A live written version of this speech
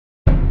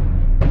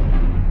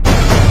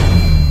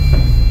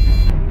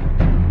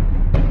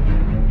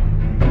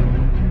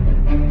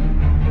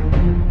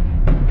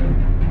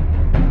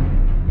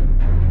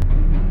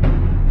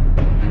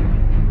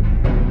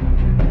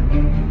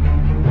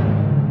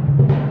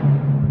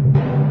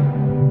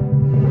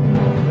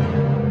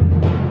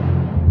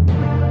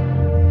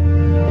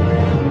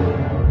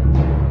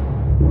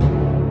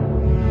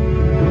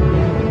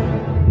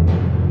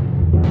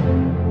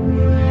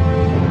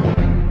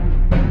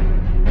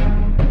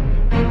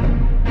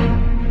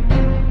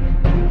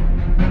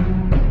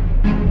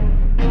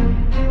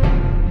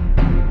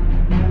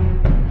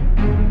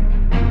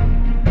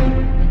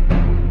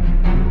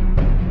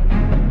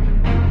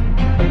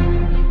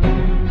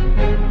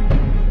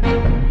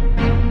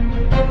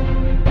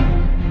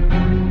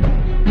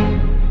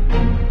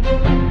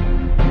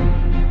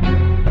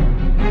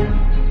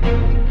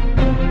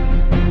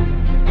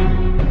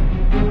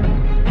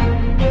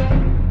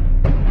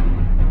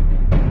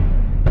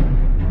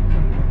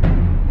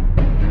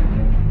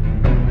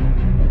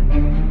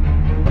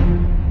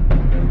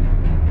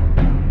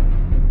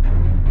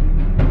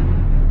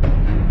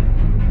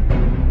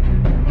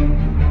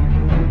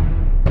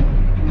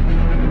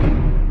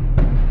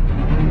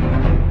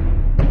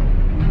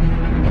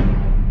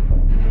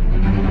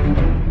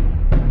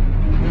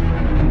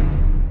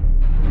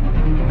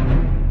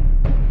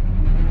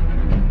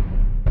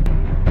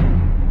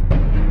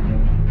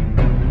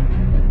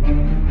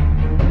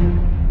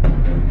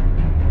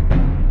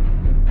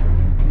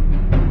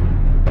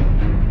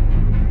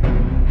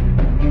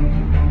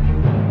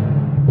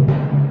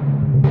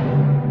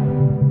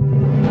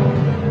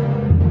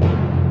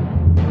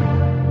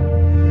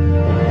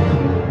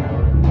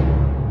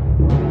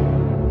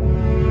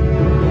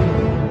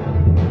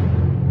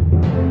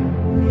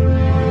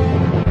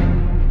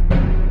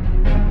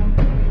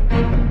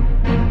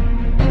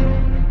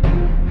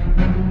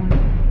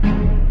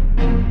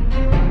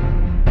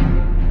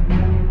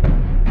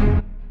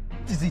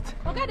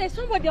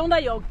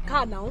your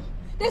car now.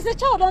 There's a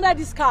child under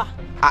this car.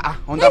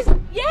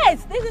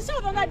 Yes, there's a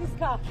child under this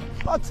car.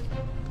 What?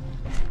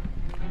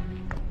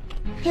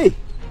 Hey,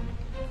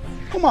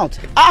 come out.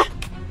 You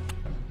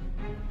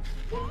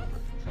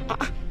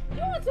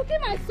want to kill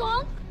my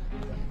son?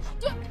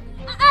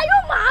 Are you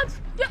mad?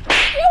 You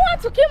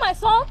want to kill my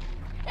son?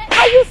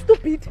 Are you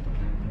stupid?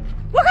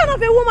 What kind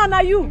of a woman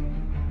are you?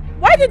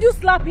 Why did you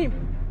slap him?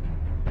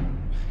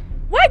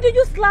 Why did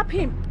you slap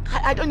him?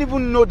 I don't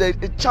even know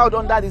the child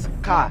under this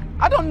car.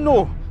 I don't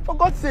know. For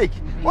God's sake.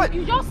 What?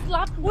 You just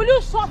slapped him. Will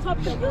you shut up?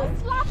 You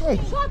slapped him.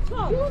 Shut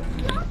up. You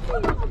slapped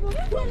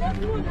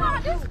him.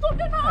 This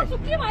stupid man wants to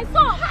kill my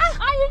son.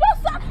 And you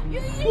just slapped him.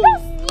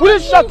 Will you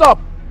shut up?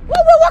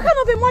 What kind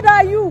of a mother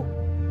are you?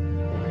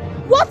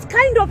 What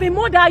kind of a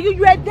mother are you?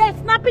 You are there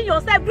snapping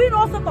yourself, doing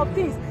all sorts of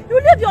things. You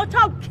leave your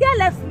child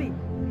carelessly.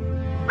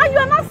 And you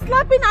are not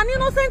slapping an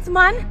innocent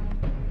man?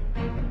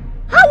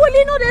 How will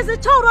you know there's a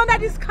child under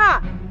this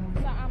car?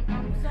 Sir,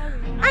 I'm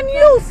sorry. And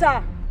you,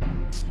 sir,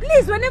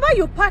 please, whenever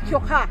you park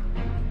your car,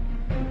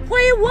 for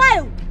a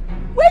while,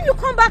 when you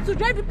come back to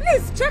drive it,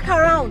 please check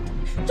around.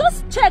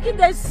 Just check if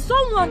there's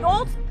someone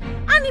or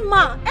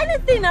animal,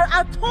 anything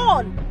at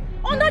all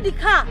under the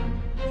car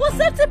for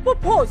safety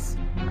purpose.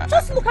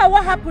 Just look at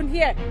what happened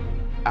here.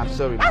 I'm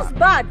sorry, ma. That's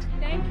bad.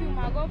 Thank you,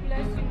 ma. God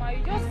bless you, ma.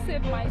 You just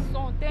saved my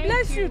son. Thank you.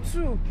 Bless you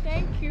too.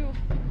 Thank you.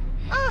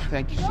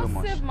 Thank you so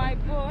much. Just saved my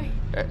boy.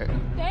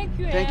 Thank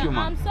you. Thank you,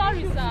 ma. I'm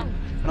sorry, sir.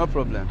 No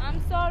problem.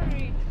 I'm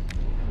sorry.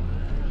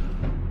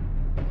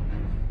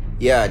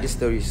 Yeah, this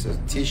story is to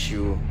teach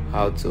you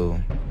how to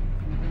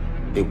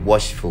be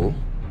watchful,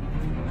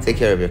 take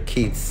care of your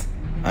kids,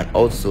 and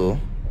also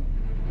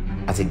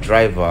as a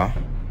driver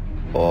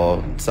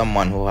or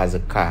someone who has a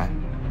car,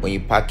 when you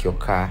park your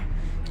car,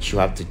 you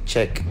have to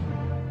check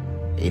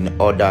in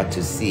order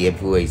to see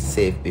everywhere is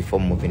safe before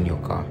moving your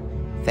car.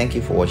 Thank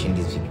you for watching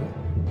this video.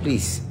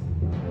 Please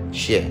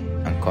share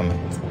and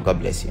comment. God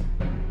bless you.